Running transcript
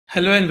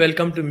Hello and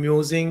welcome to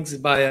Musings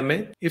by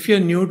Amit. If you're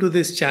new to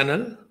this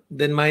channel,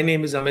 then my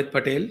name is Amit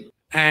Patel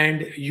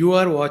and you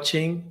are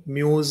watching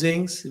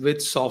Musings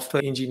with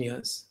software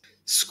engineers.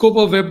 Scope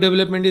of web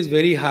development is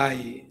very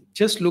high.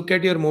 Just look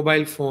at your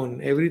mobile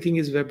phone. Everything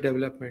is web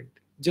development.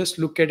 Just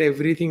look at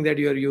everything that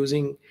you are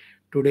using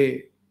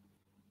today.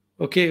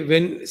 Okay,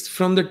 when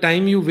from the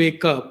time you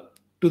wake up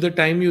to the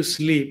time you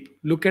sleep,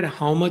 look at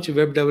how much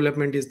web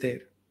development is there.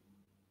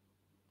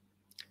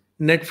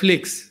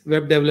 Netflix,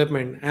 web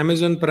development.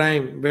 Amazon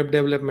Prime, web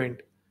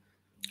development.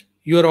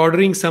 You are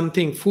ordering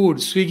something, food,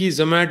 Swiggy,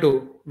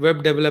 Zomato,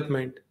 web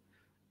development.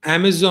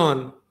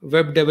 Amazon,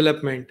 web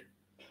development.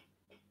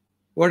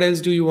 What else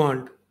do you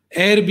want?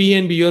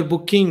 Airbnb, you're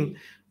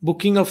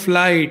booking a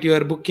flight, you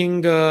are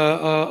booking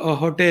a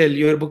hotel,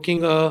 you are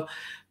booking a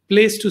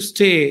place to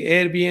stay,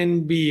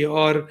 Airbnb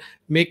or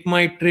Make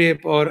My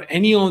Trip or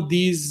any of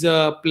these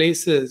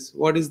places.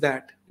 What is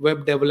that?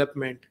 Web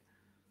development.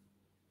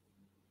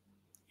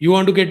 You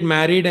want to get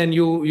married and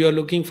you're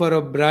looking for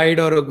a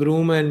bride or a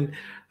groom, and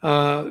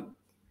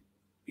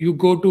you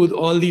go to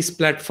all these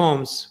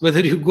platforms, whether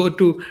you go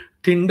to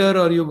Tinder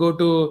or you go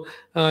to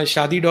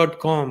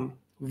shadi.com.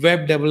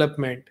 Web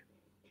development,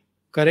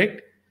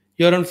 correct?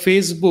 You're on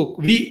Facebook,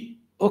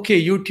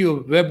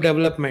 YouTube, web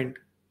development.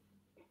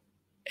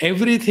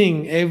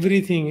 Everything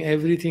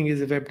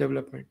is web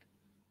development.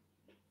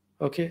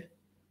 Okay,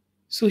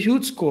 so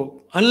huge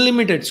scope,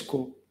 unlimited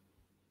scope,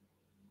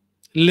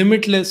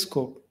 limitless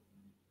scope.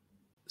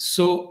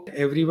 So,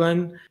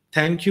 everyone,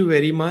 thank you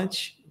very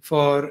much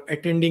for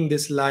attending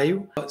this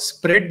live.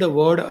 Spread the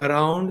word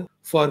around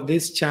for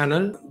this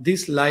channel.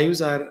 These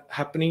lives are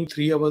happening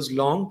 3 hours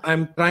long.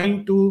 I'm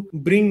trying to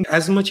bring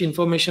as much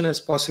information as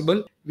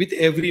possible with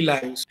every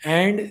live.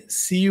 And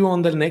see you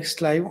on the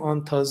next live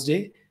on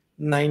Thursday,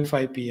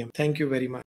 9:05 p.m. Thank you very much.